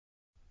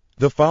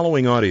The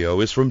following audio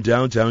is from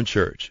Downtown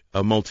Church,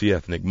 a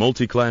multi-ethnic,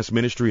 multi-class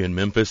ministry in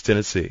Memphis,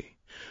 Tennessee.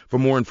 For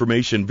more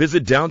information,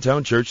 visit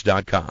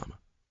downtownchurch.com.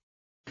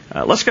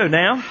 Let's go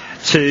now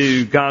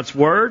to God's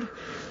Word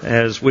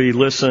as we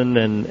listen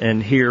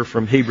and hear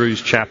from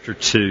Hebrews chapter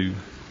 2.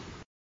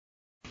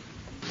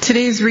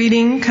 Today's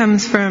reading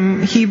comes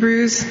from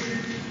Hebrews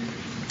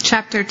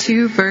chapter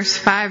 2, verse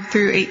 5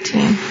 through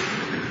 18.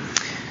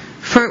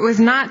 For it was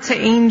not to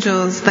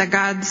angels that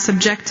God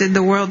subjected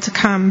the world to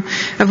come,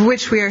 of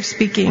which we are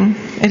speaking.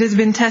 It has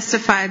been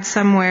testified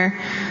somewhere,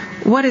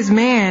 "What is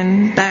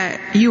man that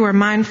you are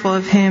mindful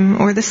of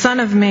him, or the son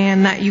of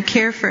man that you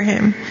care for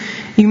him?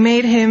 You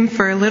made him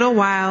for a little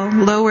while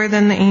lower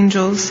than the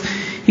angels.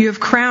 You have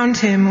crowned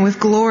him with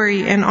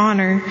glory and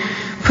honor,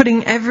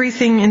 putting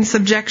everything in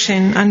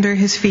subjection under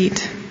his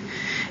feet."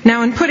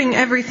 Now in putting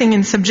everything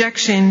in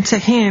subjection to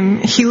him,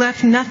 he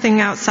left nothing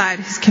outside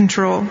his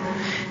control.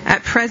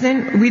 At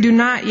present, we do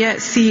not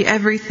yet see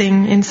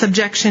everything in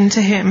subjection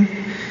to him,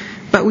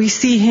 but we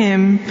see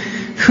him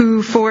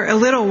who for a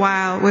little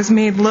while was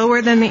made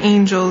lower than the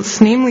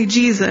angels, namely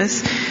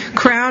Jesus,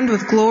 crowned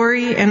with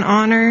glory and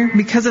honor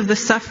because of the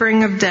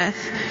suffering of death,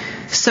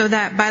 so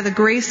that by the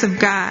grace of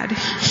God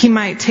he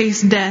might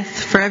taste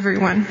death for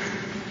everyone.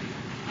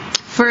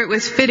 For it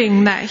was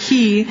fitting that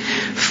he,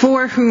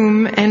 for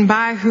whom and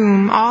by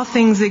whom all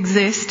things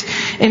exist,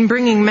 in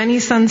bringing many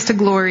sons to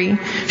glory,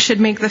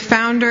 should make the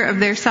founder of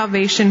their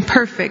salvation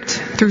perfect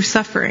through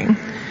suffering.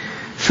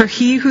 For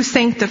he who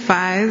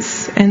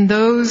sanctifies and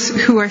those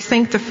who are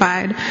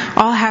sanctified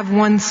all have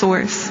one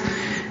source.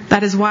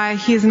 That is why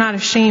he is not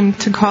ashamed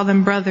to call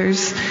them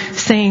brothers,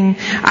 saying,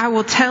 "I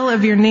will tell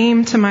of your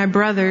name to my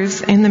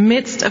brothers. In the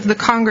midst of the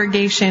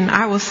congregation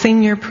I will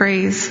sing your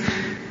praise."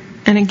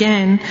 And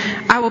again,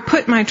 "I will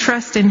put my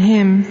trust in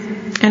him."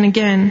 And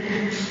again,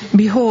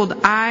 "Behold,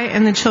 I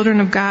and the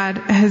children of God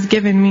has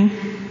given me."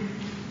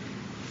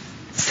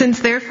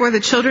 Since therefore the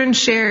children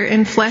share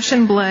in flesh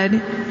and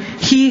blood,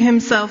 he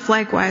himself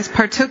likewise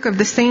partook of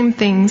the same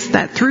things,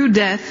 that through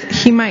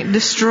death he might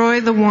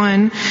destroy the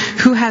one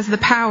who has the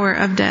power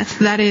of death,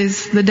 that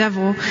is, the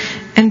devil,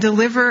 and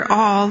deliver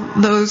all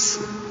those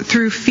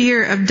through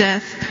fear of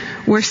death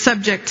were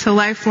subject to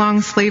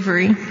lifelong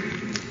slavery.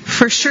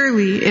 For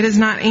surely it is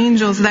not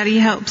angels that he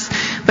helps,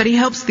 but he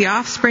helps the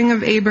offspring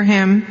of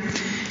Abraham.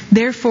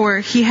 Therefore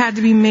he had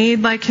to be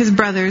made like his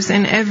brothers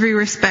in every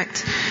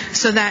respect,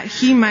 so that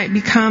he might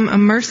become a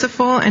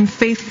merciful and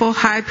faithful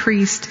high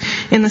priest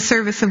in the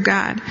service of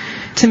God,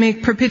 to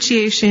make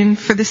propitiation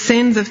for the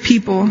sins of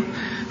people.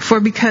 For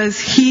because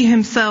he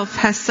himself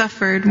has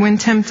suffered when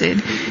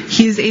tempted,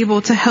 he is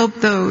able to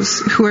help those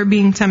who are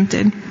being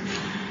tempted.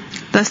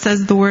 Thus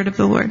says the word of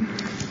the Lord.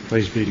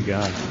 Praise be to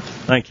God.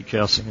 Thank you,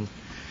 Kelsey.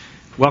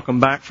 Welcome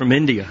back from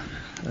India.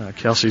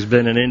 Kelsey's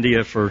been in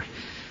India for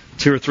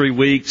 2 or 3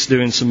 weeks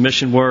doing some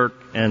mission work,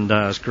 and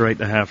it's great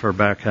to have her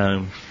back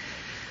home.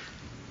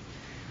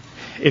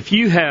 If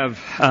you have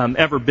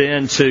ever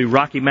been to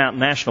Rocky Mountain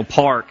National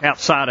Park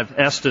outside of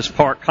Estes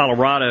Park,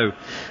 Colorado,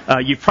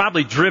 you've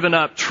probably driven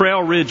up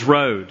Trail Ridge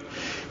Road.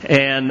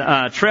 And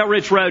Trail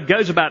Ridge Road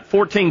goes about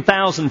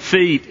 14,000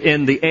 feet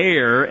in the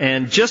air,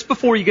 and just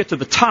before you get to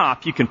the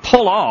top, you can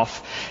pull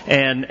off,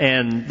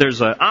 and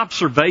there's an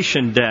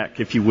observation deck,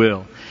 if you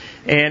will.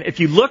 And if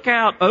you look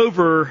out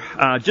over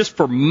just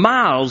for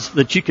miles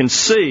that you can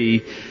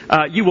see,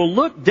 you will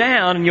look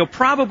down and you'll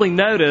probably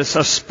notice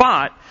a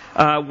spot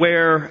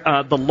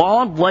where the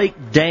Long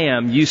Lake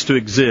Dam used to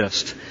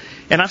exist.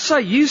 And I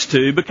say used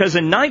to because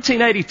in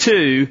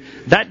 1982,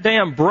 that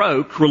dam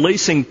broke,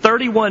 releasing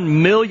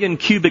 31 million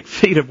cubic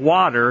feet of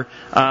water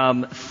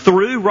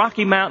through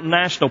Rocky Mountain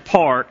National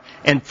Park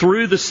and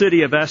through the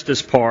city of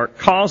Estes Park,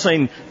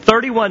 causing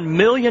 $31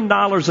 million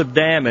of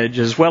damage,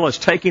 as well as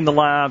taking the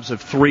lives of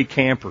 3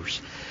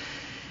 campers.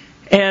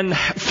 And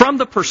from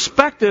the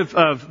perspective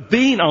of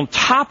being on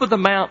top of the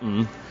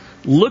mountain,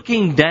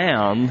 looking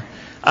down,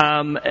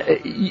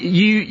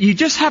 you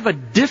just have a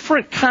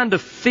different kind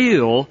of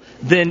feel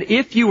than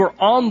if you were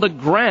on the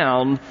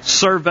ground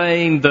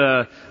surveying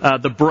the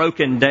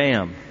broken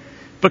dam.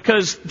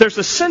 Because there's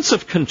a sense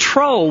of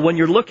control when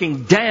you're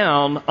looking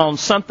down on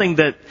something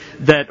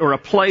that or a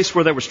place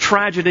where there was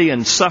tragedy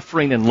and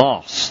suffering and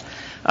loss.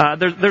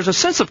 There's a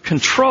sense of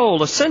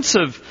control, a sense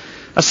of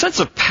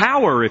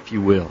power, if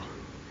you will.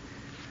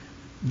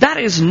 That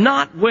is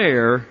not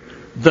where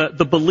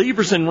the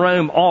believers in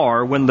Rome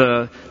are when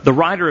the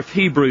writer of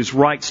Hebrews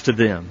writes to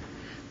them.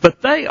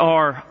 But they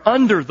are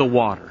under the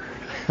water.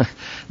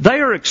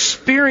 They are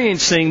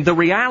experiencing the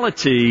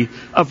reality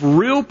of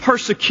real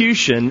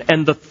persecution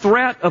and the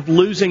threat of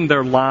losing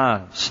their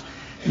lives.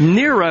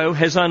 Nero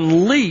has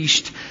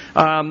unleashed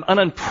an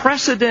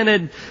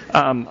unprecedented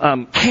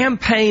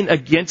campaign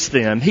against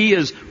them. He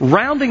is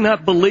rounding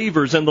up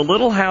believers in the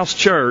Little House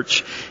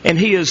Church, and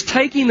he is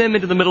taking them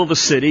into the middle of the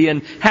city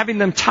and having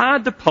them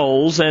tied to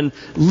poles and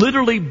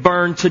literally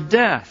burned to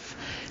death.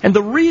 And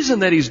the reason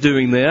that he's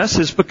doing this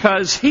is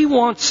because he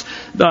wants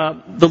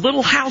the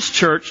Little House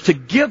Church to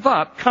give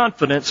up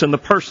confidence in the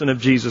person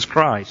of Jesus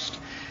Christ.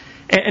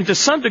 And to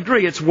some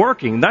degree, it's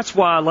working. That's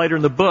why later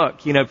in the book,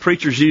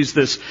 preachers use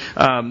this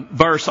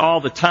verse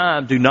all the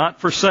time. Do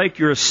not forsake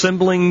your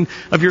assembling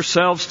of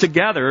yourselves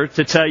together,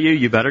 to tell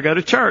you better go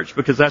to church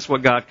because that's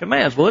what God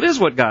commands. Well, it is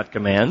what God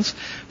commands,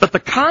 but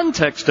the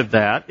context of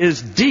that is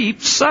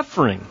deep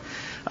suffering.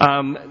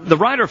 The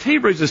writer of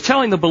Hebrews is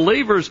telling the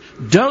believers,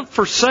 don't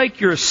forsake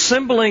your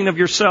assembling of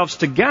yourselves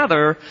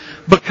together,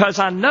 because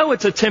I know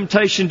it's a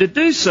temptation to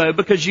do so,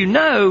 because you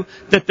know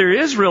that there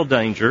is real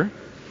danger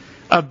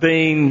of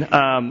being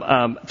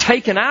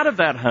taken out of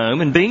that home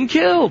and being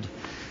killed.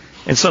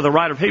 And so the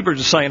writer of Hebrews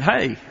is saying,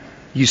 hey,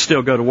 you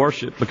still go to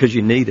worship because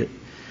you need it.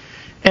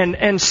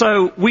 And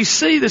so we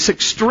see this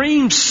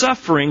extreme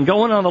suffering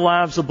going on in the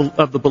lives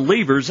of the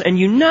believers, and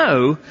you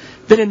know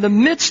that in the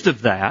midst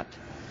of that,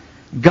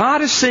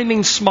 God is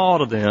seeming small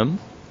to them.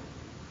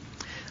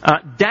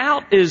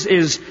 Doubt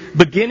is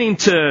beginning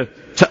to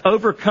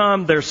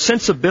overcome their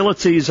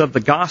sensibilities of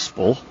the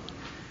gospel.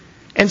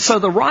 And so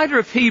the writer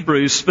of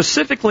Hebrews,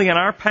 specifically in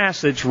our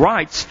passage,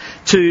 writes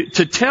to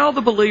tell the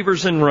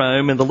believers in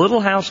Rome, in the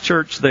little house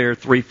church there,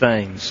 three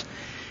things.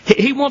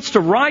 He wants to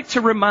write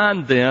to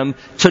remind them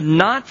to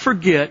not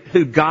forget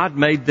who God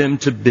made them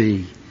to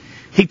be.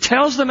 He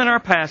tells them in our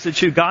passage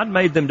who God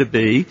made them to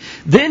be.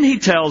 Then he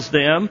tells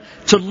them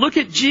to look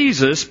at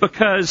Jesus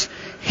because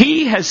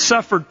He has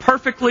suffered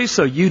perfectly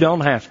so you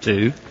don't have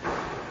to.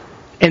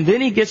 And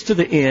then he gets to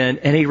the end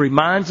and he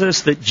reminds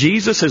us that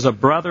Jesus is a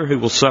brother who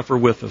will suffer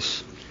with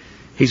us.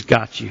 He's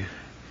got you.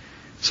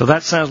 So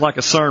that sounds like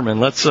a sermon.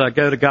 Let's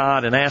go to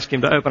God and ask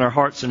Him to open our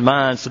hearts and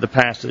minds to the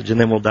passage, and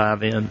then we'll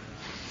dive in.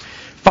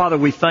 Father,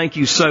 we thank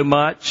You so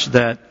much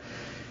that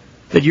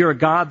You're a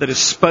God that has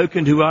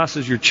spoken to us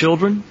as Your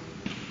children.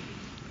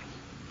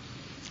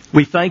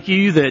 We thank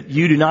You that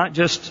You do not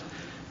just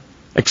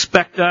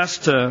expect us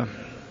to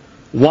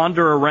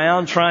wander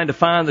around trying to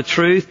find the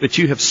truth, but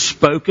You have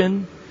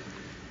spoken.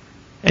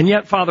 And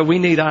yet, Father, we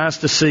need eyes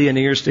to see and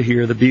ears to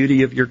hear the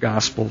beauty of Your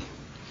gospel.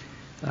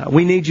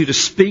 We need You to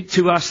speak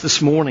to us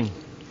this morning.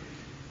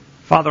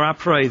 Father, I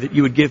pray that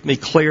You would give me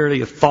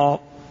clarity of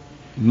thought,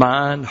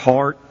 mind,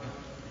 heart.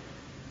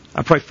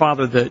 I pray,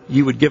 Father, that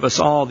You would give us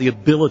all the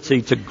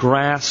ability to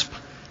grasp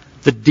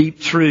the deep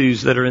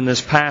truths that are in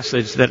this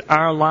passage, that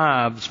our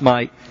lives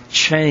might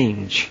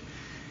change,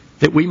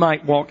 that we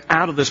might walk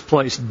out of this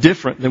place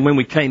different than when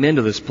we came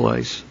into this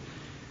place.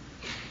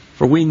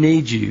 For we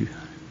need You,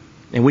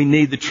 and we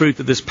need the truth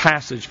of this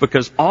passage,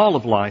 because all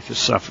of life is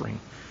suffering.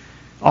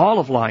 All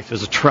of life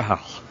is a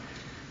trial.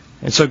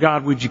 And so,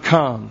 God, would You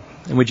come,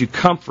 and would You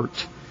comfort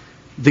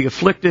the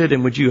afflicted,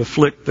 and would You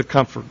afflict the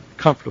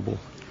comfortable?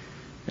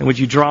 And would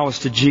You draw us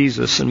to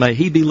Jesus, and may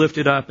He be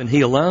lifted up and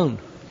He alone.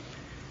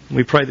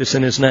 We pray this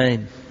in His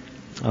name.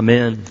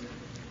 Amen.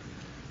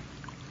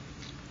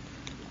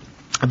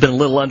 I've been a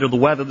little under the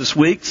weather this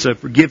week, so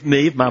forgive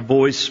me if my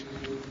voice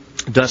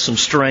does some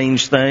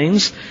strange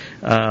things,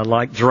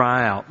 like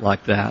dry out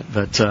like that.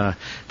 But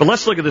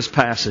let's look at this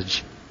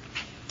passage.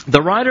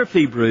 The writer of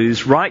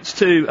Hebrews writes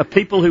to a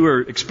people who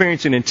are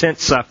experiencing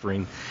intense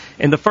suffering.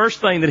 And the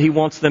first thing that he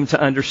wants them to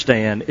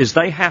understand is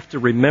they have to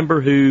remember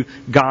who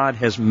God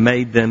has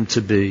made them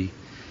to be.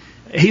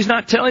 He's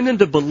not telling them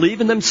to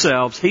believe in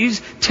themselves.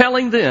 He's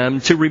telling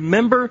them to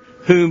remember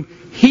whom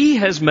He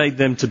has made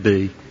them to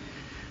be.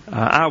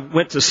 I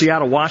went to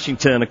Seattle,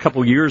 Washington a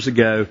couple years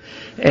ago,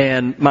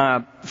 and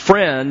my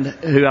friend,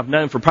 who I've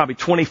known for probably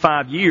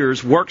 25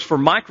 years, works for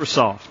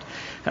Microsoft.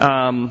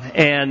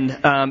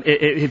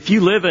 If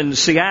you live in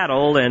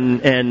Seattle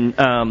and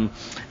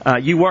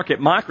you work at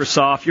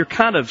Microsoft, you're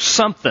kind of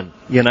something,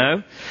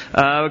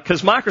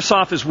 because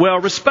Microsoft is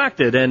well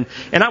respected. And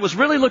I was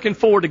really looking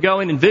forward to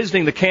going and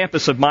visiting the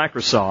campus of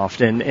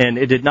Microsoft, and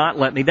it did not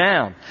let me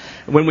down.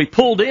 When we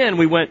pulled in,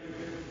 we went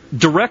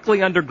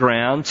directly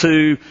underground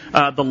to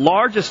the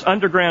largest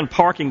underground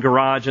parking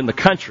garage in the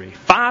country.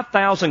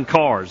 5,000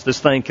 cars this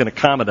thing can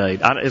accommodate.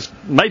 It's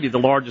maybe the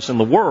largest in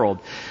the world.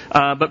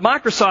 But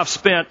Microsoft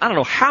spent, I don't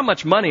know how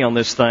much money on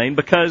this thing,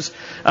 because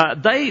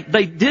they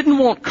didn't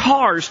want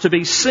cars to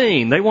be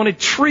seen. They wanted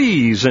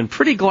trees and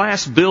pretty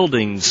glass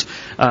buildings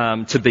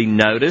to be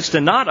noticed,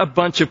 and not a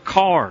bunch of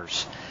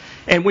cars.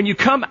 And when you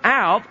come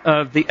out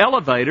of the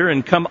elevator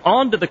and come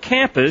onto the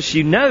campus,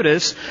 you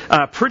notice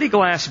pretty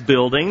glass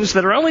buildings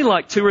that are only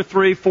like 2 or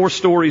 3, 4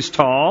 stories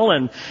tall.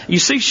 And you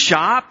see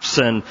shops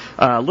and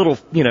little,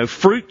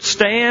 fruit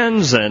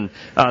stands. And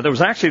there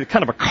was actually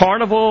kind of a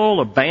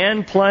carnival, a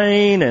band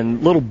playing,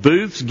 and little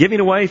booths giving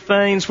away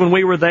things when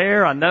we were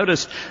there. I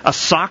noticed a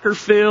soccer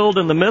field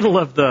in the middle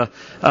of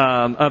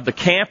the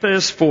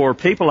campus for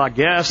people, I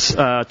guess,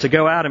 to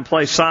go out and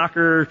play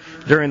soccer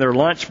during their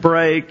lunch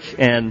break.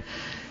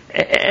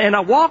 And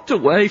I walked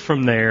away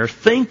from there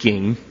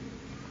thinking,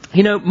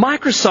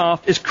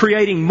 Microsoft is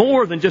creating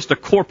more than just a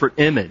corporate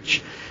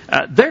image.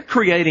 They're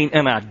creating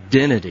an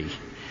identity.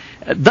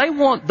 They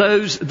want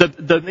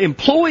the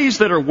employees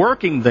that are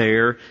working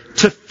there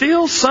to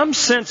feel some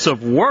sense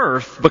of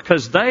worth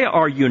because they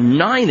are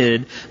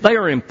united, they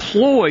are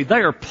employed,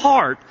 they are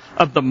part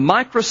of the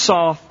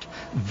Microsoft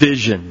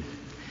vision.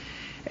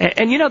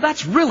 And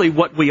that's really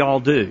what we all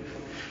do.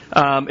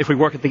 if we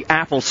work at the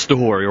Apple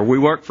Store, or we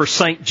work for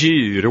St.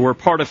 Jude, or we're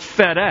part of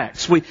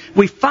FedEx.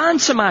 We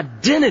find some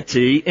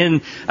identity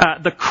in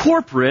the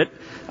corporate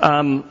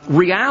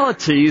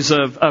realities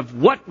of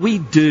what we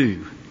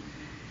do.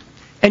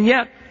 And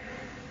yet,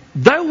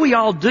 though we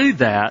all do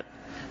that,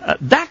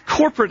 that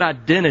corporate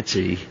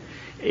identity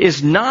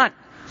is not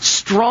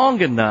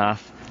strong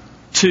enough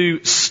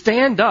to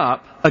stand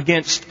up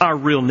against our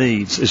real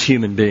needs as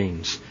human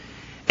beings.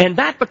 And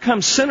that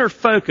becomes center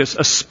focus,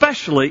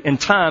 especially in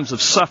times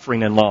of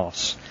suffering and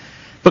loss.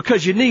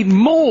 Because you need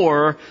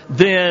more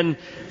than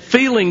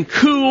feeling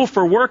cool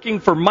for working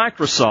for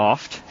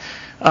Microsoft.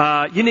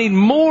 You need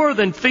more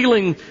than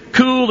feeling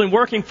cool and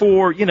working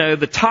for,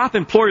 the top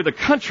employer of the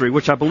country,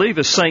 which I believe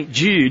is St.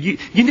 Jude.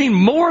 You need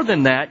more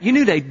than that. You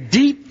need a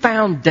deep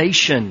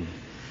foundation.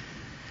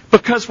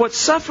 Because what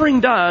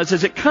suffering does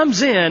is it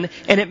comes in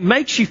and it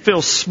makes you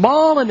feel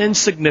small and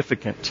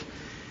insignificant.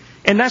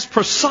 And that's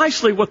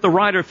precisely what the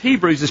writer of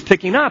Hebrews is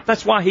picking up.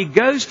 That's why he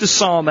goes to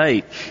Psalm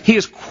 8. He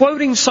is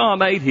quoting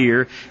Psalm 8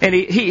 here, and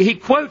he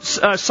quotes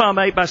Psalm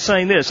 8 by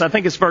saying this. I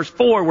think it's verse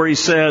 4 where he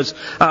says,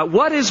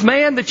 "What is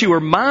man that you are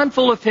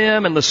mindful of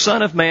him, and the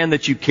son of man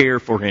that you care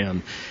for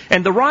him?"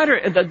 And the writer,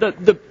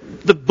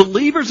 the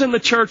believers in the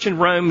church in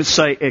Rome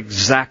say,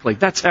 exactly,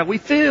 that's how we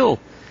feel.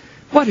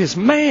 What is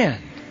man?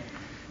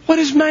 What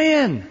is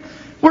man?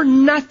 We're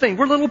nothing.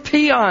 We're little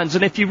peons.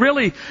 And if you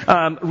really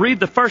read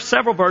the first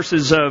several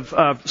verses of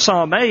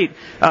Psalm 8,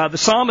 the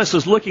psalmist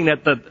is looking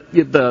at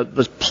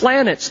the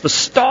planets, the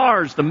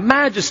stars, the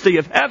majesty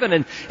of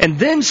heaven, and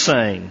then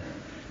saying,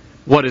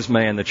 "What is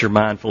man that you're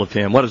mindful of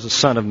him? What is the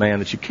son of man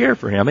that you care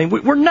for him?" I mean,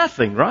 we're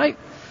nothing, right?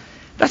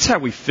 That's how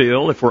we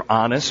feel if we're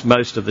honest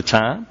most of the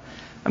time.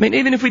 I mean,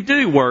 even if we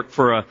do work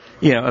for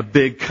a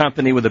big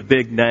company with a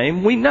big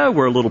name, we know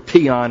we're a little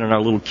peon in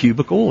our little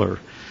cubicle, or,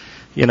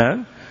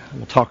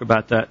 we'll talk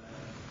about that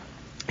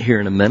here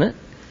in a minute.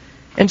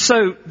 And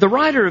so the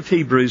writer of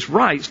Hebrews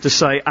writes to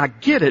say, I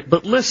get it,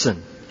 but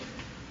listen.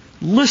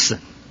 Listen.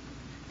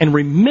 And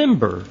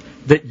remember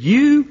that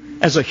you,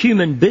 as a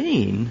human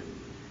being,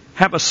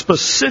 have a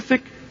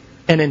specific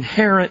and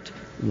inherent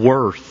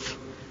worth.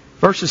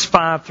 Verses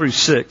 5 through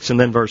 6 and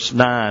then verse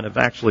 9 of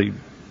actually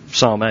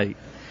Psalm 8.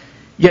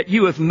 Yet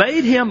you have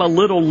made him a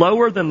little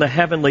lower than the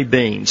heavenly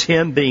beings,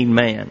 him being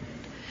man.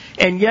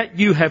 And yet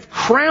you have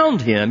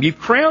crowned him, you've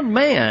crowned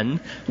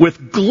man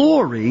with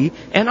glory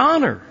and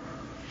honor.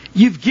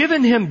 You've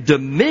given him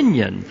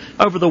dominion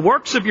over the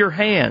works of your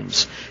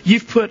hands.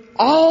 You've put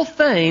all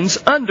things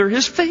under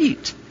his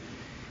feet.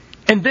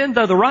 And then,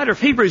 though the writer of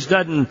Hebrews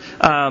doesn't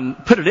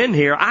put it in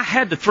here, I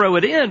had to throw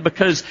it in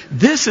because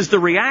this is the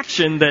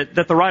reaction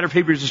that the writer of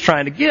Hebrews is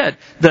trying to get.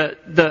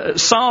 The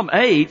Psalm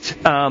 8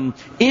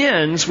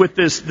 ends with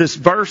this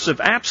verse of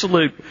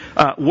absolute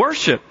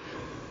worship.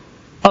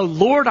 "O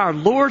Lord, our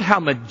Lord, how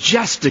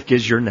majestic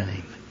is your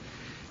name."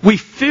 We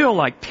feel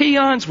like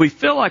peons. We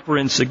feel like we're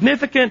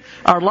insignificant.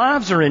 Our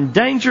lives are in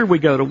danger. We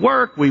go to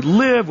work. We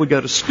live. We go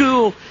to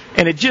school.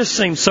 And it just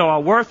seems so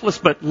all worthless.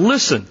 But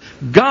listen,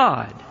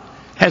 God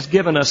has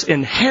given us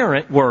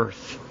inherent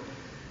worth.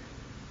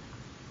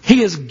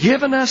 He has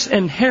given us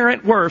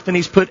inherent worth, and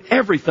He's put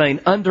everything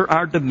under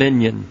our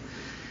dominion.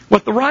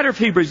 What the writer of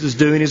Hebrews is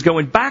doing is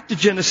going back to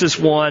Genesis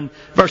 1,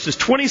 verses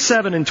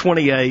 27 and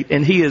 28,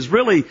 and he is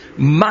really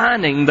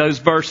mining those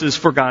verses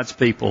for God's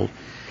people.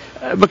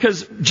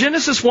 Because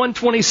Genesis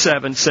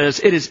 1:27 says,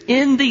 "It is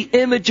in the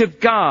image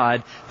of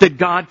God that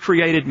God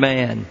created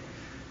man.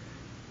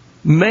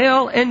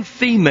 Male and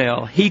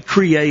female, He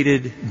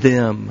created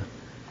them."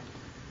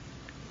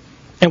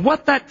 And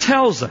what that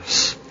tells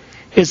us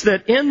is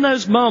that in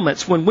those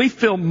moments when we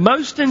feel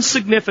most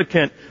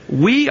insignificant,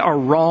 we are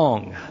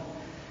wrong.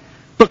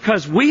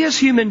 Because we as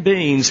human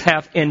beings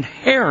have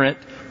inherent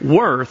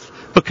worth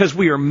because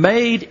we are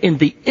made in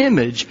the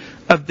image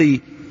of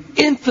the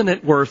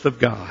infinite worth of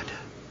God.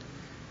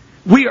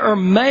 We are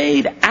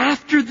made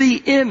after the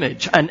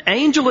image. An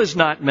angel is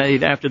not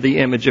made after the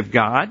image of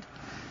God.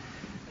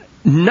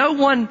 No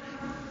one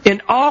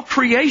in all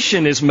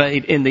creation is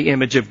made in the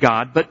image of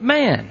God but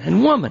man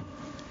and woman.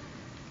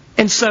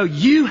 And so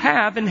you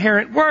have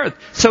inherent worth.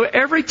 So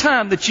every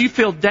time that you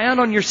feel down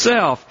on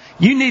yourself,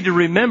 you need to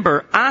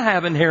remember, I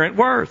have inherent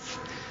worth.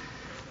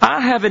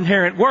 I have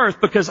inherent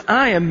worth because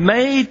I am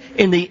made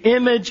in the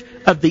image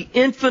of the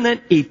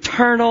infinite,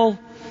 eternal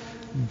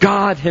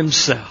God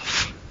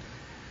Himself.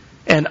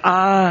 And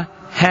I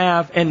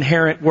have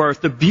inherent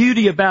worth. The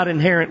beauty about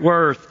inherent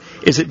worth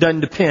is it doesn't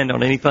depend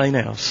on anything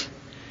else.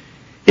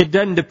 It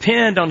doesn't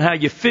depend on how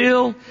you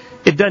feel.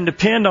 It doesn't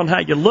depend on how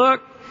you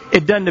look.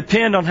 It doesn't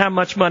depend on how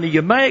much money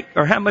you make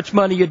or how much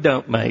money you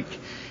don't make.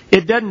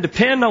 It doesn't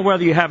depend on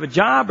whether you have a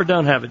job or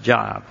don't have a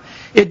job.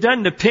 It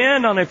doesn't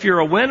depend on if you're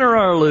a winner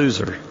or a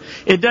loser.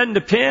 It doesn't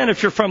depend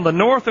if you're from the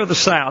north or the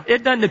south.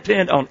 It doesn't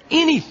depend on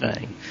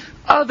anything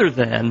other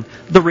than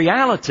the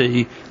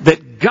reality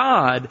that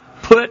God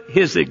put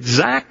His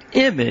exact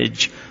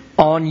image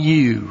on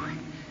you.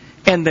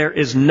 And there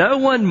is no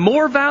one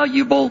more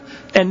valuable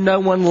and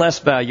no one less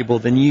valuable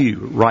than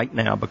you right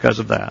now because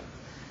of that.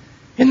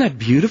 Isn't that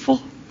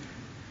beautiful?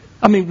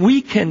 I mean,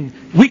 we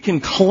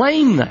can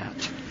claim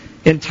that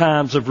in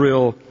times of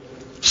real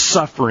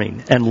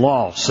suffering and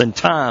loss, and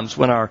times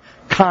when our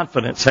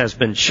confidence has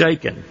been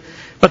shaken.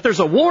 But there's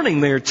a warning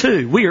there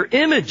too. We are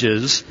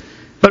images,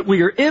 but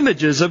we are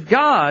images of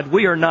God.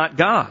 We are not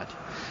God.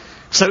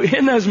 So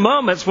in those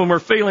moments when we're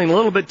feeling a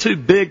little bit too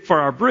big for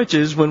our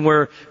britches, when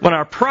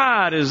our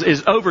pride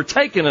is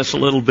overtaking us a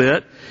little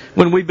bit,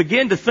 when we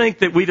begin to think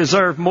that we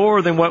deserve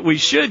more than what we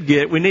should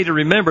get, we need to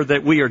remember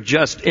that we are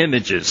just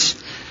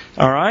images.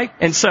 All right?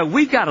 And so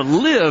we've got to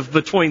live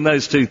between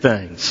those two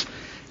things.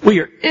 We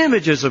are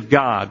images of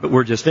God, but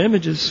we're just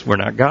images. We're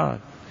not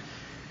God.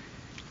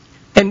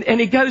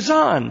 And he goes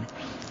on.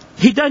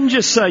 He doesn't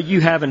just say you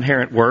have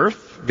inherent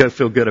worth. Go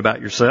feel good about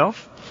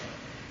yourself.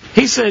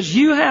 He says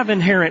you have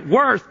inherent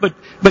worth,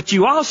 but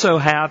you also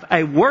have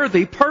a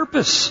worthy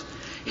purpose.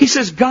 He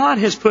says God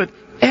has put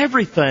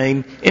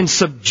everything in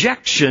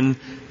subjection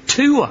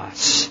to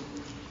us.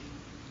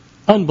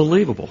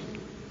 Unbelievable.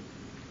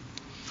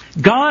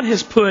 God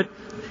has put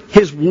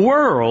His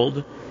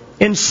world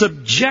in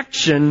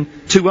subjection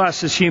to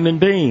us as human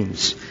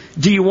beings.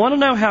 Do you want to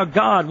know how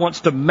God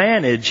wants to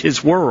manage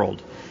His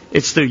world?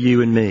 It's through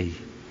you and me.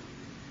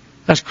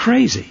 That's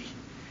crazy.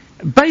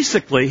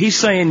 Basically, He's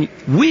saying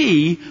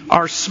we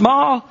are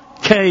small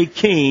K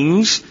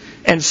kings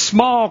and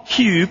small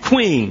Q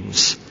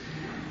queens.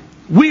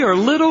 We are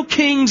little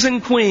kings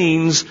and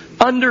queens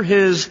under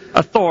His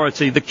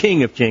authority, the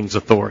King of Kings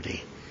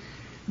authority.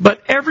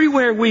 But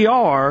everywhere we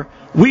are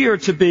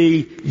to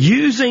be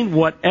using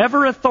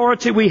whatever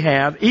authority we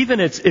have, even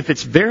if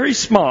it's very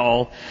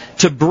small,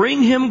 to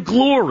bring Him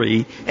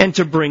glory and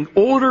to bring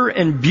order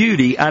and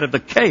beauty out of the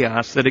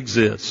chaos that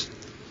exists.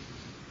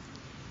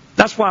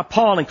 That's why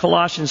Paul in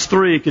Colossians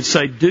 3 could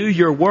say, do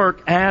your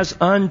work as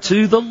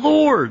unto the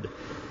Lord.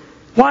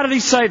 Why did he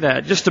say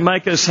that? Just to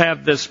make us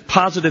have this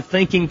positive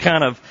thinking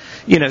kind of,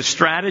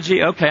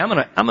 strategy. Okay, I'm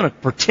going to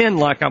pretend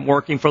like I'm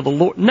working for the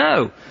Lord.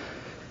 No.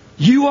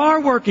 You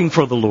are working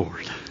for the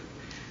Lord.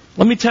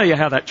 Let me tell you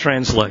how that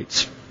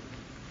translates.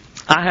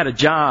 I had a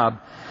job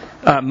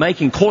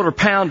making quarter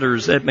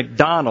pounders at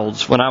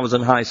McDonald's when I was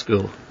in high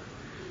school.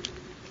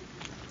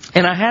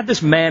 And I had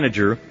this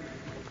manager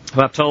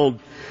who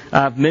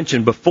I've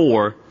mentioned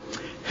before,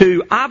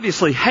 who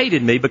obviously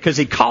hated me because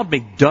he called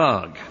me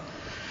Doug.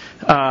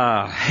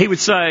 He would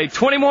say,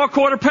 20 more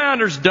quarter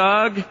pounders,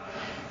 Doug. And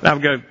I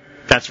would go,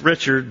 that's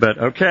Richard, but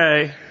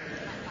okay.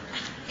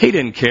 He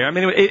didn't care. I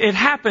mean, it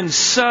happened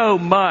so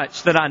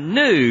much that I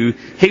knew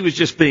he was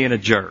just being a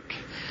jerk.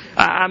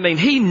 I mean,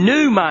 he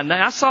knew my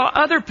name. I saw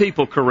other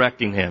people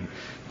correcting him.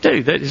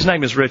 Dude, his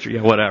name is Richard.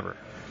 Yeah, whatever.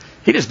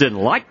 He just didn't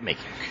like me.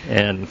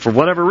 And for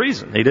whatever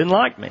reason, he didn't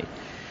like me.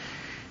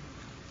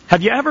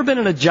 Have you ever been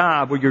in a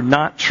job where you're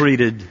not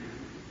treated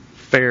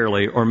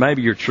fairly, or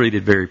maybe you're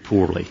treated very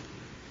poorly?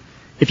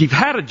 If you've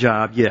had a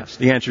job, yes.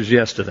 The answer is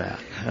yes to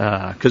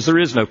that. Because there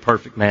is no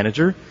perfect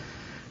manager.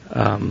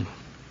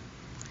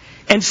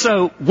 And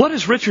so, what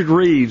does Richard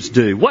Reeves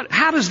do?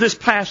 How does this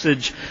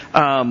passage,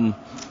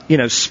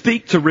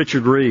 speak to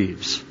Richard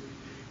Reeves?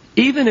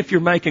 Even if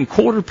you're making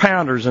quarter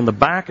pounders in the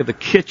back of the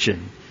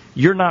kitchen,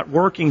 you're not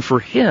working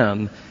for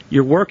him.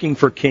 You're working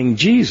for King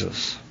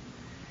Jesus.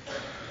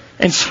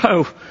 And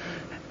so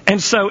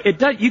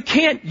you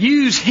can't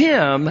use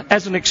him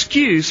as an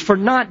excuse for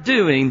not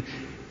doing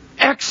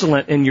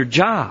excellent in your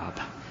job.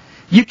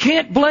 You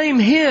can't blame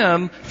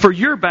him for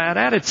your bad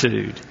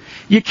attitude.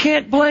 You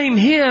can't blame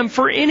him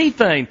for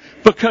anything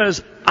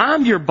because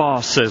I'm your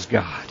boss, says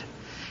God.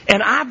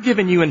 And I've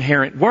given you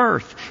inherent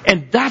worth.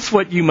 And that's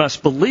what you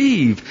must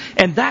believe.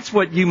 And that's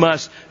what you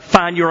must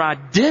find your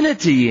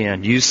identity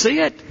in. You see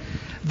it?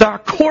 Our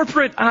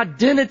corporate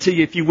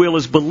identity, if you will,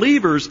 as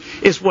believers,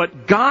 is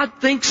what God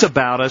thinks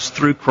about us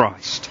through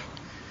Christ.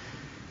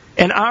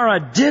 And our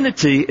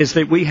identity is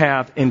that we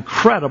have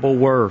incredible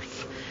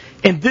worth.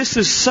 And this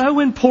is so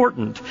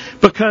important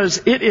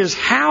because it is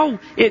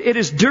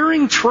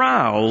during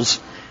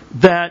trials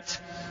that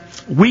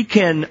we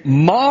can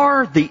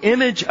mar the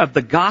image of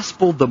the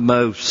gospel the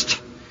most.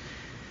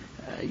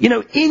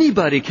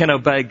 Anybody can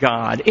obey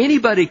God.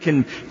 Anybody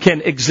can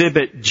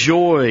exhibit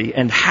joy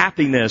and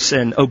happiness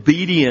and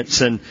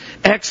obedience and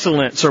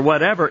excellence or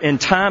whatever in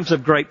times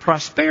of great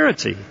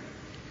prosperity.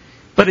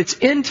 But it's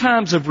in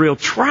times of real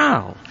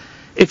trial.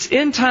 It's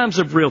in times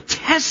of real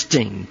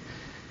testing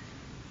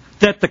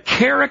that the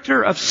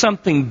character of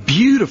something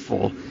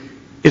beautiful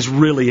is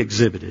really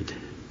exhibited.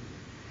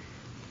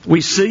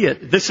 We see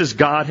it. This is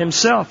God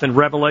Himself in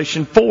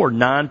Revelation 4,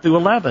 9 through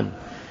 11.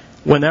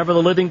 Whenever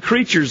the living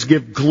creatures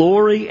give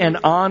glory and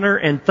honor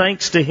and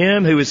thanks to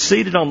Him who is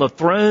seated on the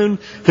throne,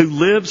 who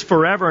lives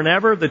forever and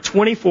ever, the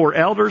 24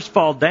 elders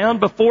fall down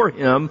before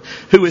Him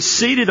who is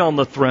seated on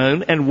the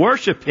throne and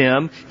worship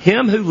Him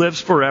who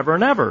lives forever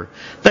and ever.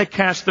 They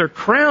cast their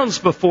crowns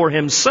before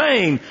Him,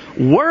 saying,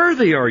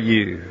 "Worthy are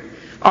you,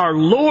 our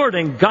Lord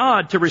and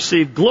God, to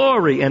receive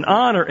glory and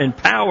honor and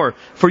power.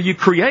 For you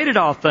created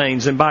all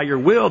things, and by your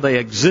will they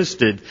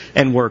existed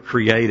and were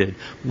created.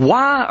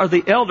 Why are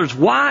the elders,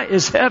 why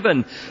is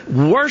heaven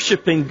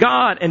worshiping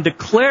God and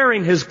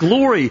declaring His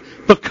glory?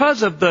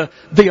 Because of the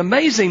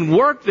amazing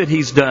work that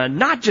He's done,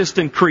 not just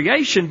in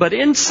creation, but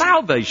in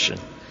salvation.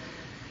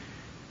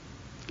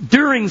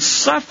 During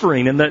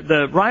suffering, and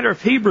the writer of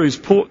Hebrews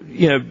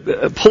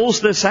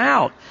pulls this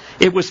out.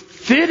 It was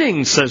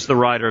fitting, says the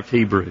writer of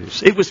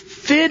Hebrews. It was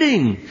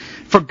fitting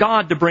for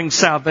God to bring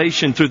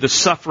salvation through the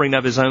suffering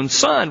of His own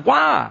Son.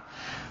 Why?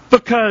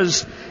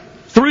 Because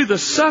through the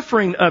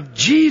suffering of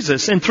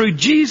Jesus, and through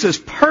Jesus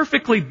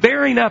perfectly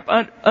bearing up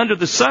under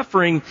the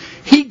suffering,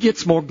 He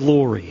gets more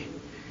glory.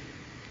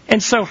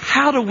 And so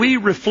how do we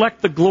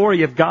reflect the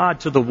glory of God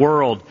to the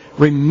world?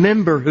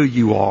 Remember who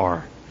you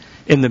are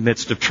in the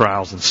midst of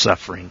trials and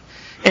suffering,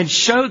 and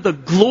show the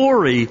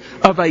glory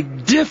of a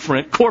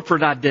different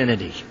corporate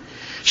identity.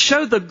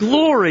 Show the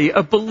glory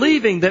of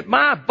believing that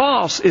my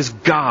boss is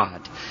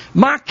God.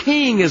 My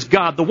king is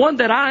God. The one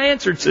that I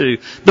answer to,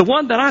 the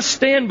one that I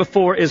stand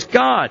before is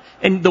God.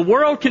 And the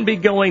world can be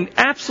going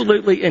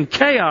absolutely in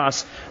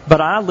chaos,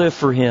 but I live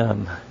for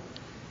Him.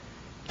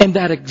 And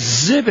that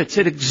exudes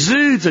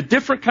a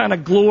different kind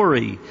of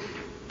glory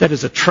that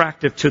is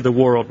attractive to the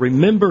world.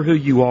 Remember who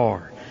you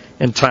are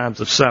in times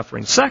of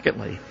suffering.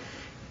 Secondly,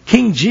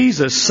 King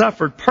Jesus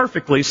suffered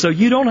perfectly, so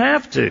you don't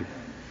have to.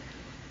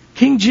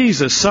 King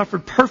Jesus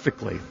suffered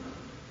perfectly,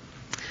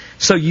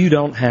 so you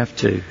don't have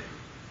to.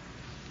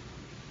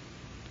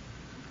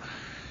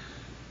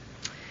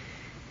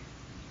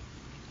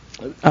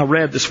 I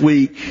read this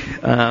week,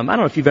 I don't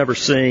know if you've ever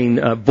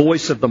seen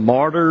Voice of the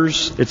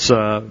Martyrs. It's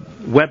a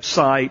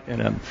website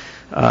and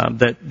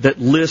that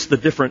lists the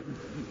different,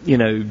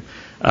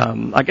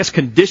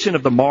 condition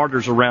of the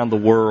martyrs around the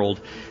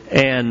world.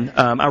 And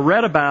I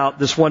read about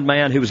this one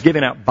man who was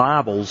giving out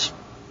Bibles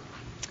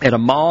at a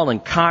mall in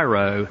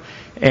Cairo,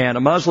 and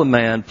a Muslim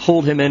man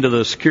pulled him into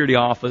the security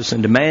office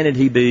and demanded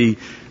he be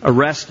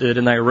arrested,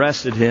 and they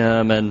arrested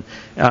him, and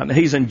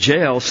he's in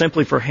jail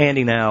simply for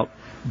handing out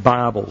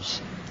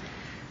Bibles.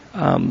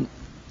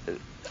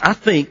 I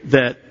think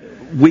that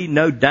we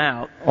no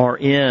doubt are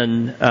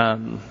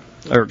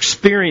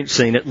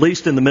experiencing, at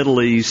least in the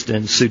Middle East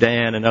and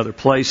Sudan and other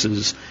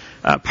places,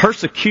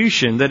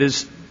 persecution that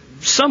is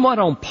somewhat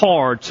on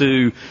par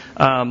to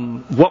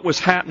what was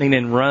happening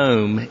in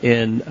Rome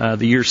in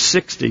the year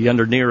 60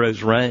 under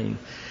Nero's reign.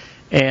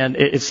 And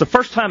it's the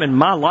first time in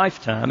my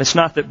lifetime. It's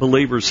not that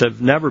believers have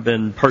never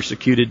been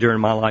persecuted during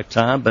my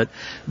lifetime, but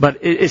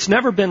it's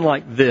never been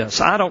like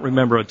this. I don't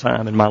remember a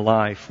time in my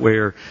life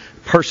where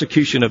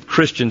persecution of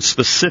Christians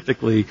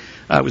specifically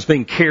was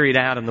being carried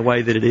out in the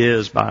way that it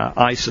is by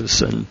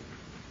ISIS and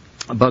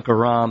Boko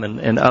Haram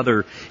and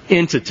other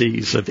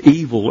entities of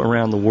evil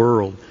around the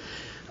world.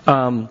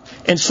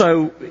 And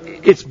so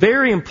it's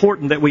very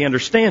important that we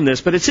understand this,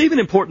 but it's even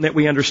important that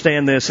we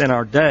understand this in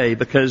our day,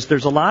 because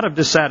there's a lot of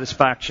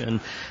dissatisfaction,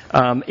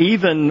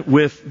 even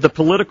with the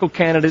political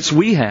candidates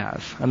we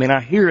have. I mean, I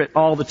hear it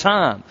all the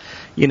time,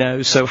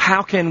 so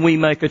how can we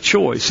make a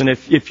choice? And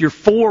if you're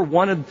for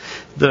one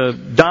of the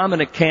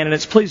dominant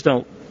candidates, please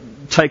don't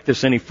take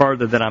this any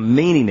further than I'm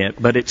meaning it,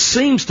 but it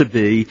seems to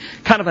be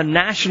kind of a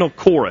national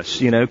chorus.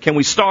 Can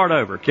we start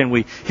over? Can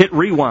we hit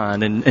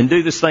rewind and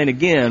do this thing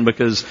again?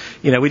 Because,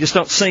 we just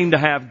don't seem to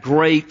have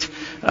great,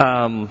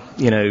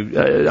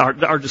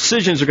 our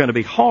decisions are going to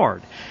be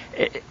hard.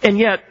 And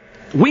yet,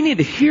 we need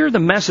to hear the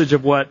message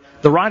of what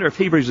the writer of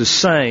Hebrews is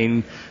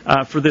saying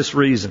for this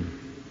reason.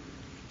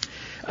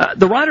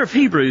 The writer of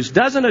Hebrews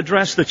doesn't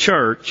address the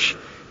church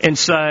and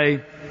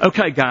say,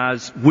 okay,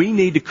 guys, we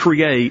need to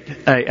create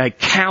a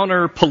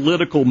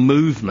counter-political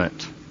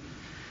movement.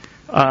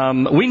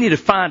 We need to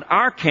find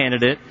our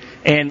candidate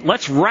and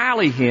let's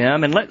rally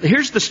him. And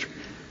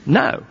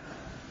no.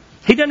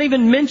 He doesn't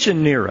even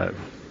mention Nero.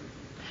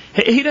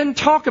 He doesn't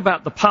talk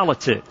about the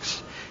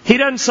politics. He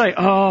doesn't say,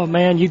 oh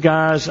man, you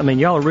guys,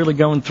 y'all are really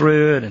going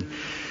through it, and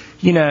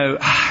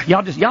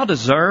y'all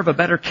deserve a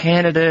better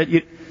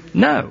candidate.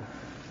 No.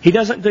 He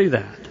doesn't do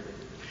that.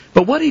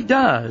 But what he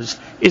does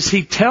is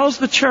he tells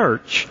the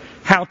church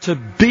how to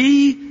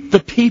be the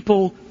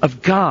people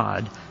of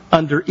God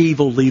under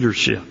evil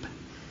leadership.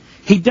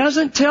 He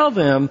doesn't tell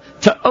them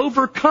to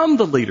overcome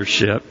the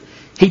leadership.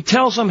 He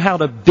tells them how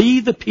to be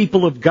the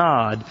people of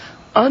God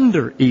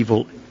under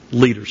evil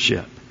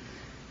leadership.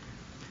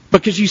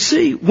 Because you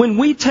see, when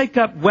we take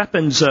up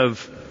weapons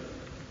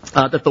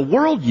that the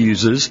world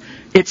uses,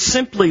 it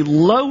simply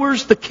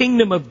lowers the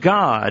kingdom of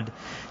God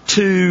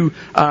to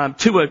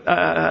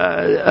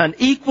an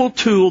equal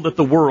tool that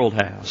the world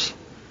has.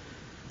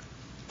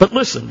 But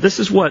listen, this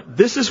is what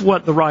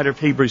the writer of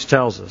Hebrews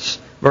tells us.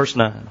 Verse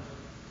 9.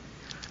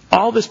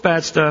 All this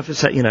bad stuff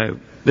is,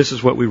 this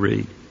is what we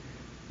read.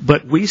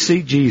 But we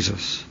see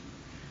Jesus,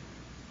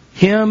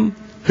 Him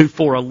who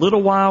for a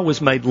little while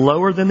was made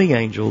lower than the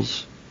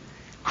angels,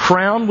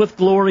 crowned with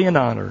glory and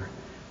honor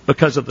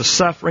because of the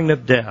suffering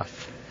of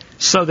death,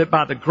 so that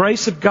by the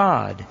grace of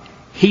God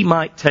He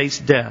might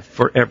taste death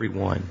for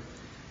everyone.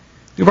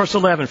 Verse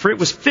 11, for it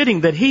was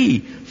fitting that he,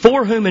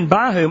 for whom and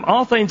by whom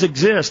all things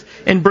exist,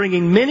 and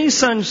bringing many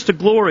sons to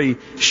glory,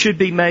 should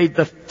be made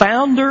the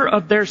founder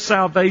of their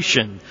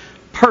salvation,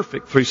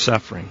 perfect through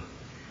suffering.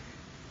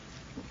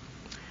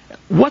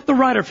 What the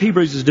writer of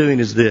Hebrews is doing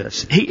is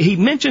this. He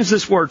mentions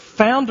this word,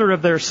 founder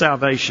of their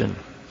salvation.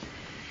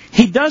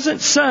 He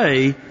doesn't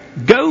say,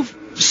 go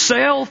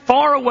sail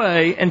far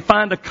away and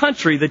find a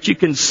country that you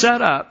can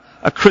set up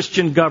a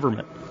Christian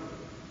government.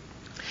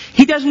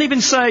 He doesn't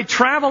even say,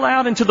 travel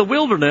out into the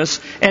wilderness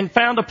and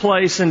found a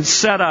place and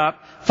set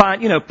up,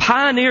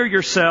 pioneer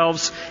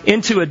yourselves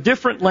into a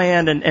different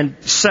land and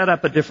set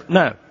up a different,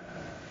 no.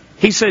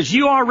 He says,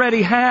 you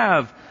already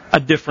have a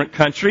different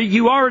country.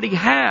 You already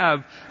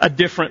have a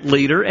different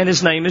leader, and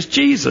his name is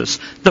Jesus.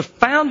 The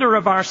founder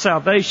of our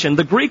salvation,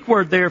 the Greek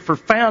word there for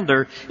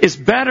founder is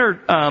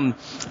better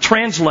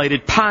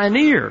translated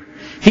pioneer.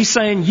 He's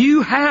saying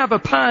you have a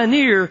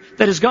pioneer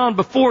that has gone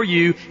before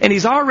you, and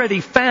he's already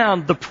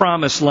found the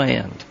promised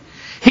land.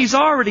 He's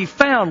already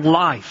found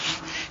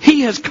life.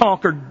 He has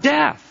conquered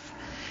death.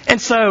 And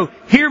so,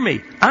 hear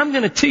me, I'm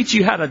going to teach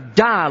you how to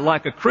die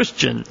like a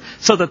Christian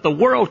so that the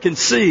world can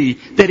see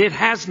that it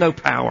has no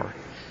power.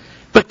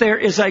 But there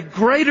is a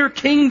greater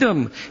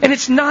kingdom, and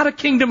it's not a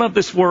kingdom of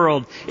this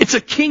world. It's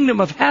a kingdom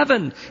of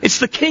heaven. It's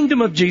the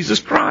kingdom of Jesus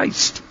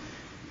Christ.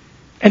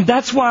 And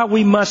that's why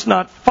we must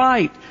not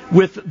fight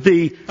with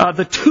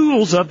the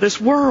tools of this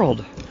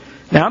world.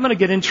 Now, I'm going to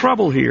get in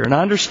trouble here, and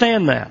I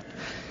understand that.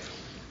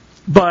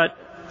 But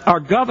our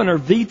governor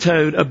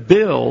vetoed a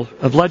bill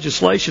of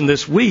legislation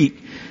this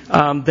week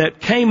that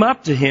came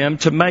up to him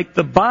to make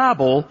the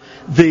Bible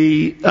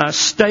the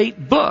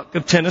state book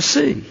of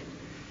Tennessee.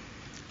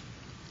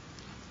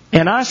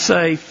 And I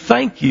say,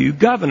 thank you,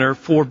 Governor,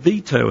 for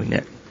vetoing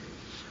it.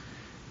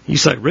 You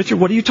say, Richard,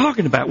 what are you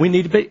talking about? We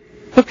need to be...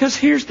 Because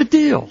here's the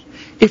deal.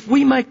 If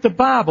we make the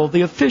Bible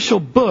the official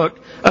book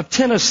of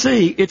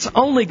Tennessee, it's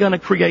only going to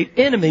create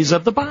enemies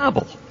of the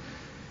Bible.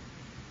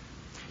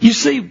 You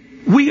see,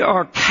 we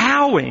are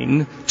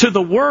cowing to the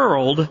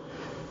world,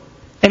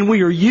 and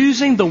we are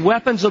using the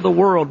weapons of the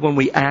world when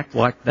we act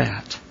like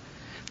that.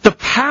 The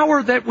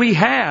power that we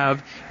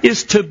have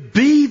is to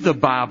be the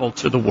Bible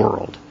to the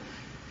world.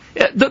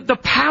 The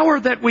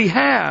power that we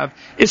have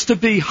is to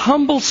be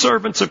humble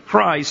servants of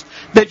Christ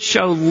that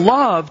show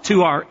love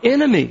to our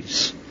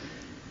enemies.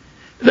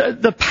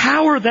 The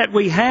power that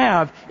we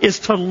have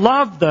is to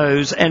love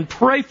those and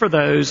pray for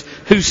those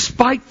who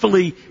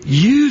spitefully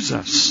use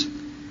us.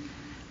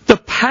 The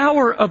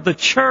power of the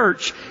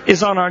church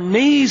is on our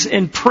knees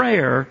in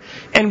prayer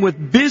and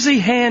with busy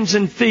hands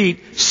and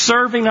feet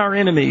serving our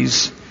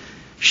enemies,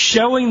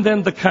 showing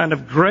them the kind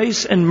of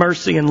grace and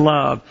mercy and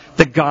love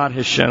that God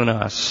has shown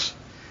us.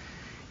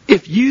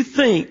 If you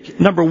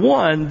think, number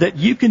one, that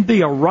you can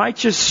be a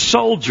righteous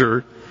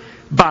soldier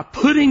by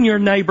putting your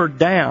neighbor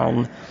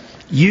down,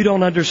 you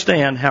don't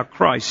understand how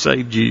Christ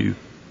saved you.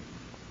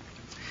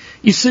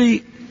 You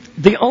see,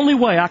 the only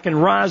way I can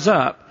rise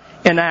up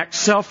and act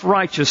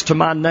self-righteous to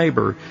my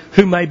neighbor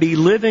who may be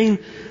living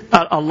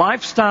a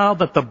lifestyle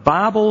that the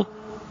Bible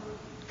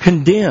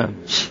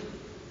condemns,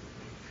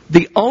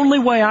 the only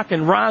way I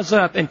can rise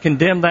up and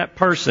condemn that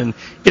person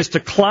is to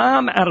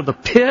climb out of the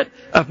pit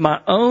of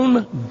my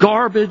own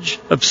garbage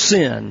of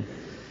sin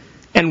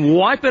and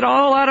wipe it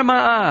all out of my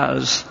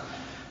eyes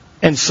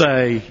and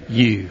say,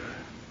 you.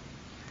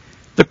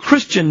 The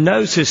Christian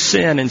knows his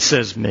sin and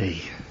says,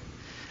 me.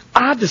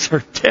 I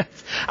deserve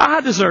death.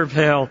 I deserve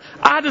hell.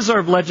 I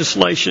deserve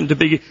legislation to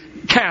be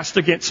cast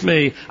against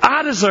me.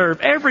 I deserve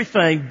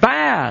everything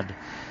bad.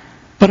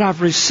 But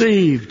I've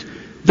received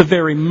the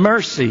very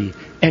mercy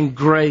and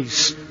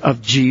grace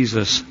of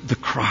Jesus the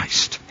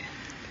Christ.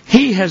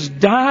 He has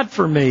died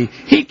for me.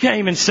 He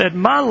came and said,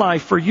 my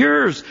life for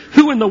yours.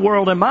 Who in the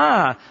world am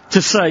I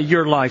to say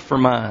your life for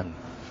mine?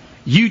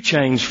 You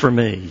changed for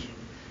me.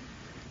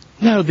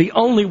 No, the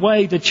only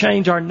way to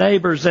change our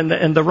neighbors, and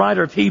the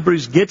writer of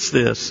Hebrews gets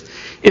this,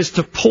 is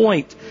to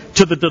point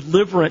to the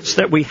deliverance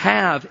that we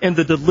have in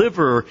the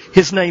deliverer.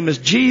 His name is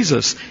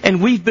Jesus.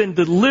 And we've been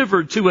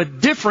delivered to a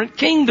different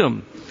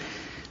kingdom.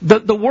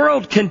 The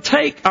world can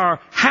take our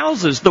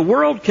houses, the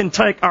world can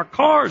take our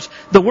cars,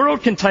 the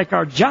world can take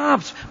our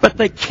jobs, but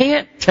they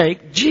can't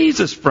take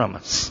Jesus from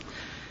us.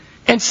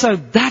 And so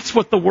that's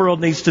what the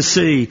world needs to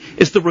see,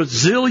 is the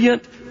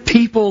resilient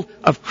people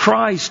of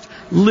Christ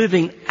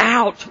living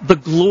out the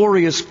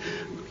glorious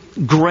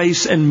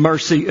grace and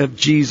mercy of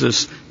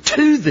Jesus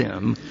to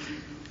them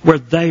where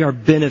they are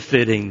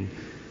benefiting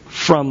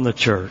from the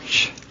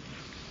church.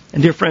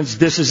 And dear friends,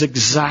 this is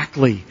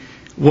exactly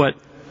what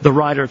the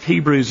writer of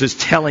Hebrews is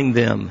telling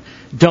them.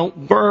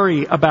 Don't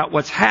worry about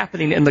what's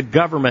happening in the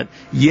government.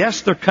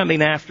 Yes, they're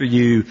coming after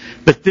you,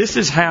 but this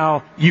is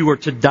how you are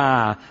to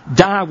die.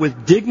 Die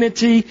with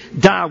dignity,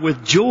 die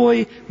with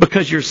joy,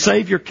 because your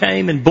Savior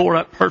came and bore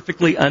up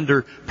perfectly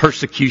under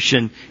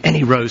persecution, and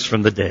He rose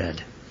from the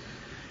dead.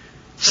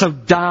 So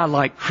die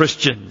like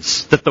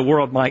Christians, that the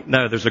world might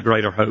know there's a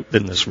greater hope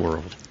than this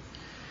world.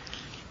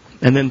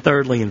 And then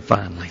thirdly and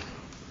finally,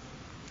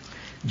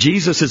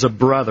 Jesus is a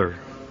brother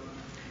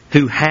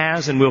who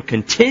has and will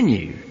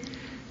continue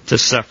to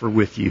suffer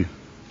with you.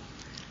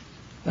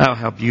 Oh,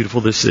 how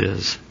beautiful this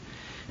is.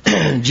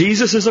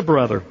 Jesus is a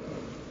brother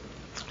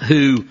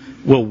who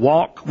will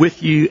walk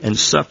with you and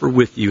suffer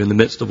with you in the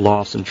midst of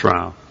loss and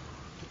trial.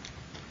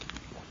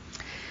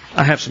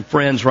 I have some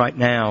friends right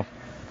now.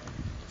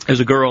 There's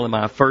a girl in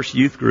my first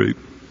youth group.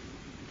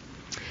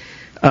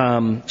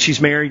 She's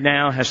married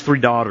now, has 3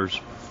 daughters.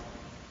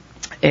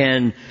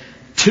 And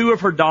 2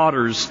 of her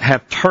daughters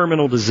have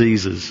terminal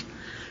diseases.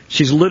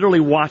 She's literally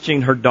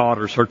watching her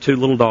daughters, her 2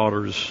 little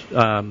daughters,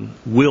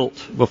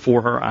 wilt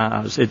before her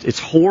eyes. It's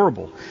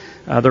horrible.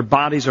 Their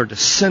bodies are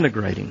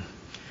disintegrating.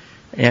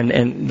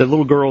 And the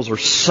little girls are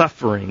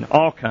suffering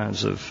all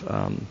kinds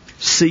of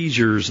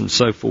seizures and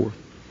so forth.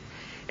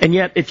 And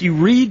yet, if you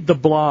read the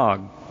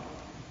blog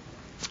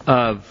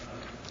of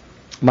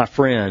my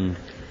friend,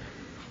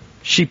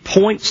 she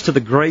points to the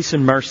grace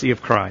and mercy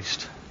of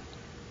Christ.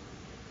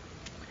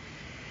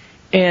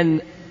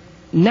 And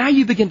now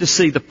you begin to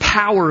see the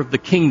power of the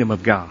kingdom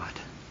of God.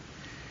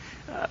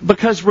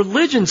 Because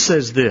religion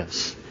says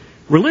this.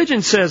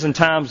 Religion says in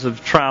times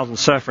of trials and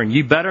suffering,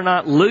 you better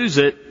not lose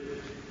it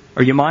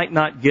or you might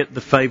not get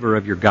the favor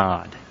of your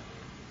God.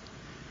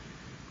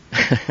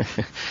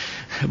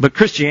 But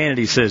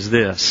Christianity says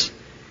this.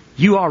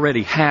 You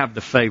already have the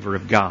favor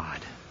of God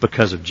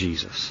because of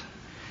Jesus.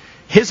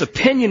 His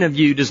opinion of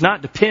you does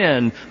not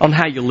depend on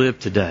how you live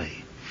today.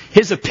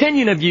 His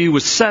opinion of you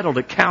was settled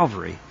at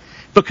Calvary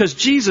because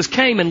Jesus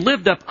came and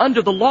lived up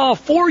under the law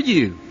for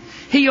you.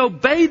 He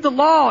obeyed the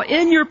law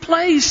in your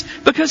place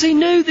because He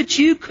knew that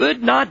you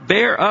could not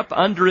bear up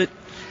under it.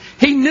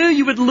 He knew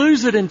you would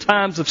lose it in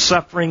times of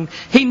suffering.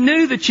 He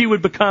knew that you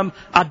would become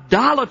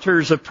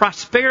idolaters of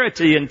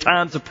prosperity in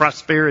times of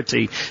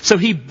prosperity. So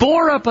He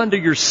bore up under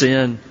your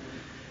sin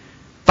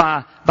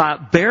by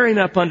bearing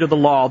up under the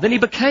law. Then He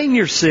became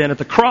your sin at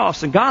the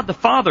cross, and God the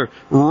Father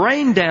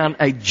rained down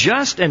a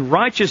just and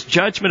righteous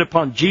judgment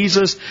upon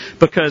Jesus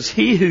because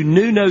He who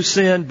knew no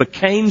sin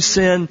became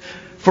sin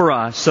for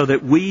us so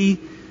that we,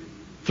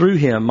 through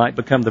Him, might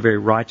become the very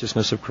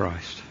righteousness of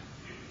Christ.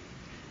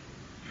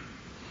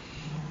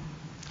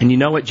 And you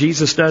know what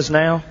Jesus does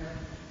now?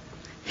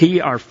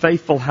 He, our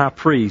faithful high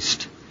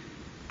priest,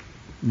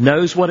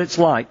 knows what it's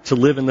like to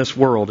live in this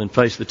world and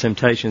face the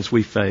temptations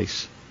we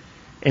face.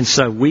 And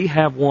so we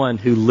have one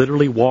who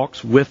literally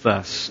walks with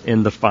us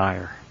in the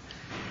fire.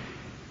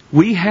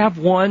 We have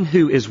one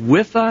who is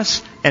with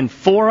us and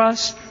for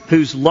us,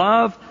 whose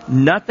love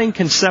nothing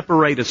can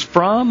separate us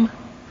from.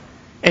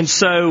 And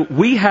so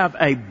we have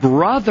a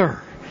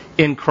brother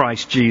in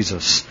Christ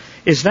Jesus.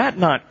 Is that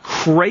not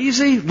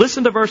crazy?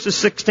 Listen to verses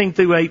 16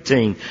 through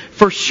 18.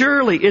 For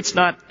surely it's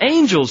not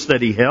angels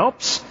that He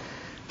helps,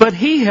 but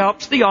He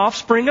helps the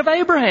offspring of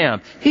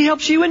Abraham. He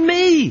helps you and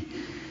me.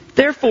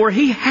 Therefore,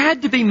 He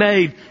had to be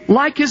made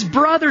like His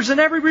brothers in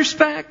every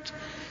respect,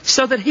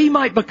 so that He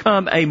might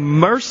become a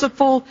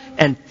merciful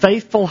and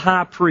faithful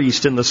high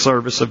priest in the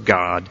service of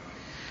God,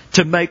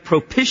 to make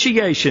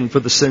propitiation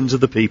for the sins of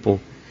the people.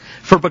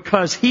 For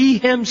because He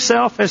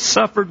Himself has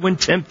suffered when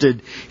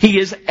tempted, He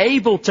is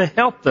able to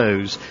help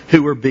those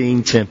who are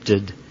being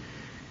tempted.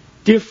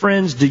 Dear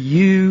friends, do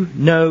you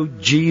know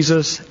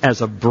Jesus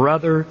as a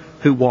brother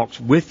who walks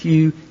with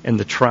you in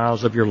the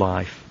trials of your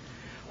life?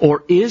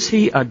 Or is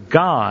He a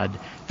God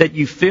that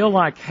you feel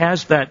like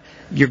has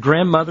your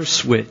grandmother's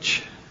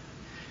switch?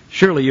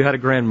 Surely you had a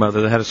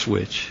grandmother that had a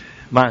switch.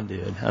 Mine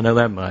did. I know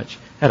that much.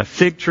 Had a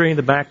fig tree in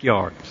the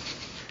backyard.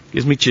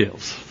 Gives me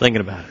chills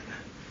thinking about it.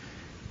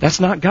 That's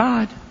not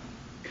God.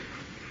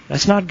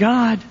 That's not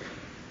God.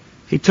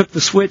 He took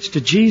the switch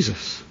to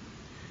Jesus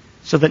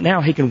so that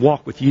now He can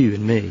walk with you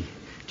and me.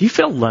 Do you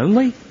feel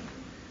lonely?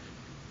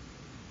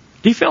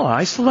 Do you feel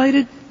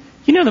isolated?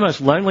 You know the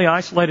most lonely,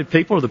 isolated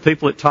people are the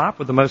people at top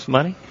with the most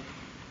money.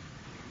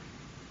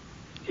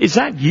 Is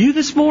that you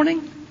this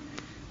morning?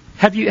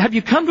 Have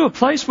you come to a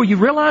place where you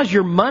realize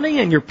your money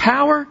and your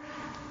power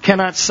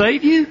cannot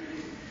save you?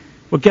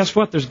 Well, guess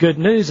what? There's good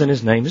news, and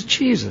His name is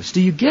Jesus.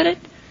 Do you get it?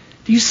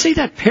 Do you see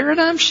that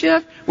paradigm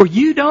shift where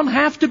you don't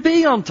have to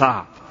be on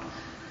top,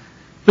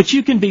 but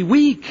you can be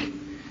weak?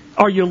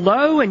 Are you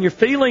low and you're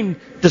feeling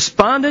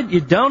despondent? You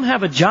don't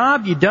have a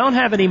job. You don't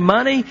have any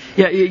money.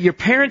 Your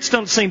parents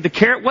don't seem to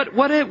care.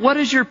 What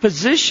is your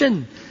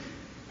position?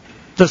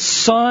 The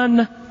Son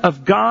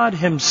of God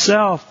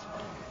Himself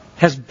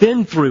has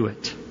been through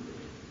it.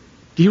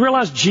 Do you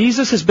realize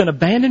Jesus has been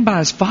abandoned by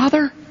His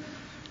Father?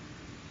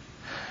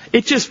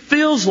 It just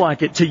feels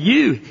like it to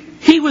you.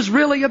 He was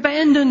really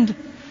abandoned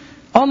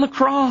on the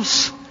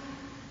cross.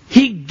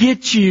 He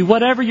gets you.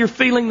 Whatever you're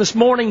feeling this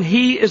morning,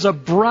 He is a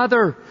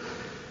brother.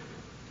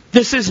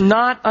 This is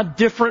not a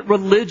different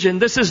religion.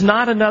 This is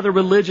not another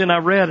religion I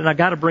read, and I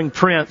got to bring a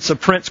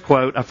Prince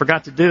quote. I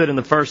forgot to do it in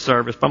the first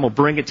service, but I'm going to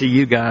bring it to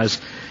you guys.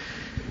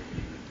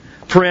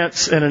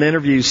 Prince, in an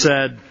interview,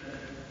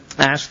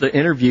 asked the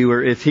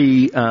interviewer if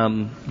he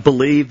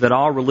believed that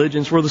all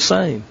religions were the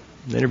same.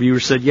 The interviewer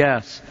said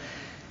yes.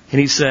 And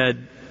he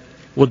said,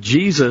 well,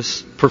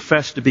 Jesus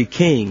professed to be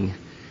king,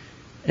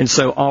 and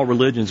so all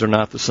religions are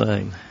not the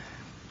same.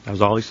 That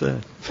was all he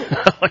said.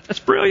 That's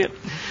brilliant.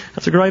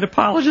 That's a great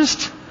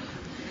apologist.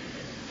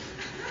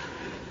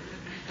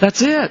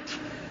 That's it.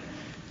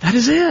 That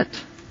is it.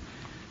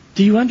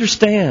 Do you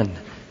understand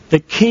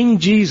that King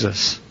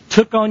Jesus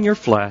took on your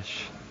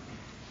flesh,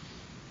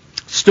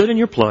 stood in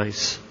your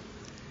place,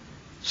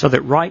 so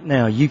that right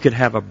now you could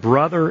have a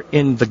brother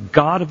in the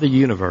God of the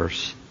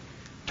universe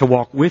to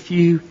walk with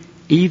you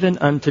even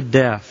unto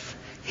death?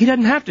 He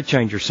doesn't have to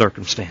change your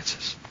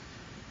circumstances.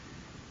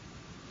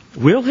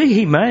 Will he?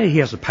 He may. He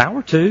has the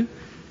power to.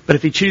 But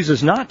if he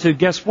chooses not to,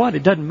 guess what?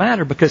 It doesn't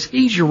matter, because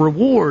he's your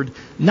reward,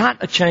 not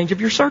a change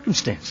of your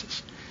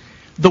circumstances.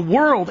 The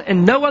world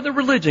and no other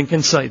religion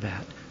can say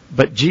that.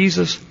 But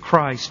Jesus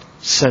Christ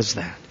says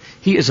that.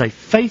 He is a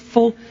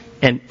faithful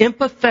and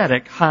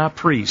empathetic high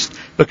priest,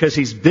 because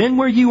he's been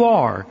where you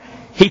are.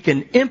 He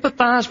can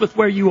empathize with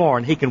where you are,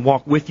 and he can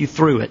walk with you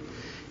through it.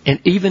 And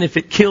even if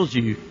it kills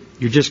you,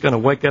 you're just going to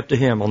wake up to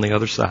him on the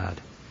other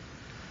side.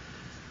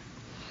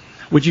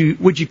 Would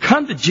you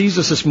come to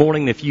Jesus this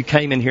morning if you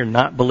came in here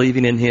not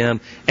believing in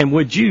him? And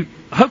would you,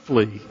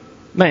 hopefully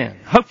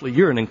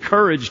you're an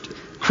encouraged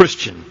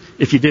Christian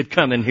if you did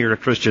come in here a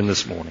Christian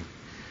this morning.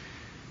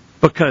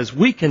 Because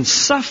we can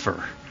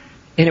suffer,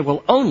 and it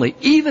will only,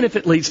 even if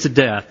it leads to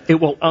death,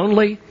 it will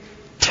only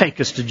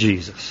take us to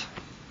Jesus.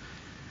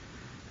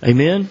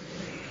 Amen?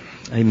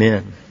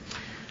 Amen.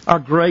 Our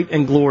great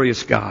and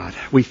glorious God,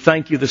 we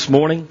thank you this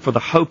morning for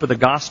the hope of the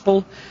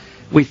gospel.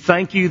 We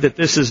thank you that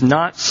this is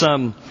not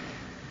some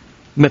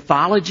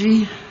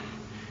mythology.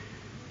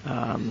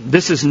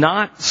 This is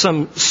not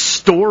some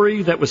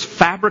story that was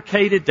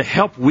fabricated to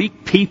help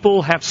weak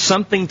people have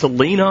something to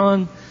lean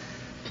on.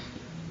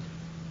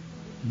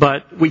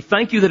 But we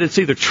thank you that it's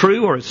either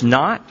true or it's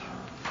not.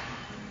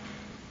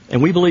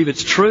 And we believe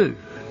it's true.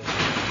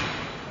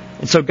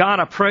 And so, God,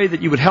 I pray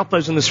that you would help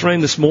those in this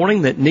room this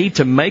morning that need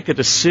to make a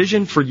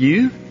decision for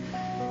you,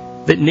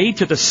 that need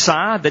to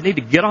decide, that need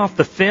to get off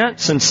the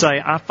fence and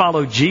say, I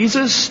follow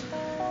Jesus.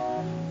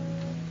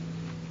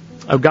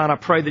 Oh, God, I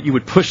pray that you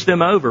would push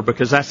them over,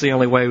 because that's the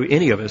only way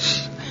any of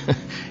us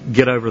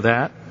get over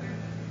that.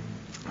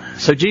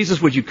 So, Jesus,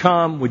 would you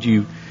come? Would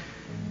you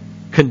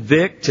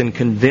convict and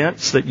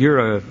convince that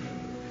you're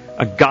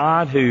a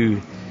God who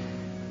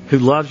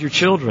loves your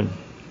children,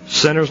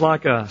 sinners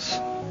like us,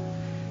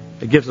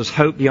 that gives us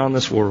hope beyond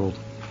this world.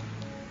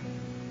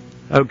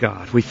 Oh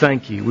God, we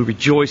thank you. We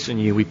rejoice in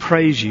you. We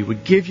praise you. We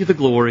give you the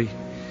glory.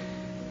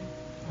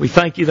 We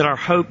thank you that our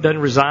hope doesn't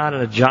reside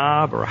in a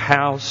job or a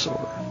house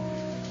or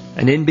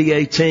an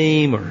NBA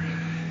team, or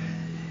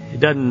it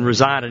doesn't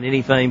reside in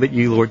anything but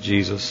you, Lord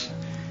Jesus.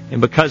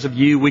 And because of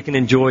you, we can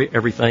enjoy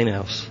everything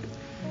else.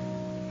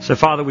 So,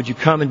 Father, would you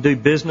come and do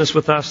business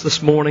with us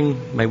this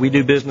morning? May we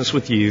do business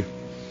with you.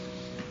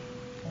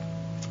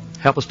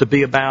 Help us to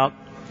be about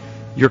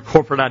your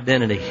corporate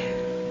identity.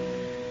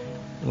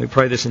 And we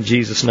pray this in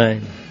Jesus'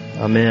 name.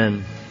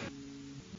 Amen.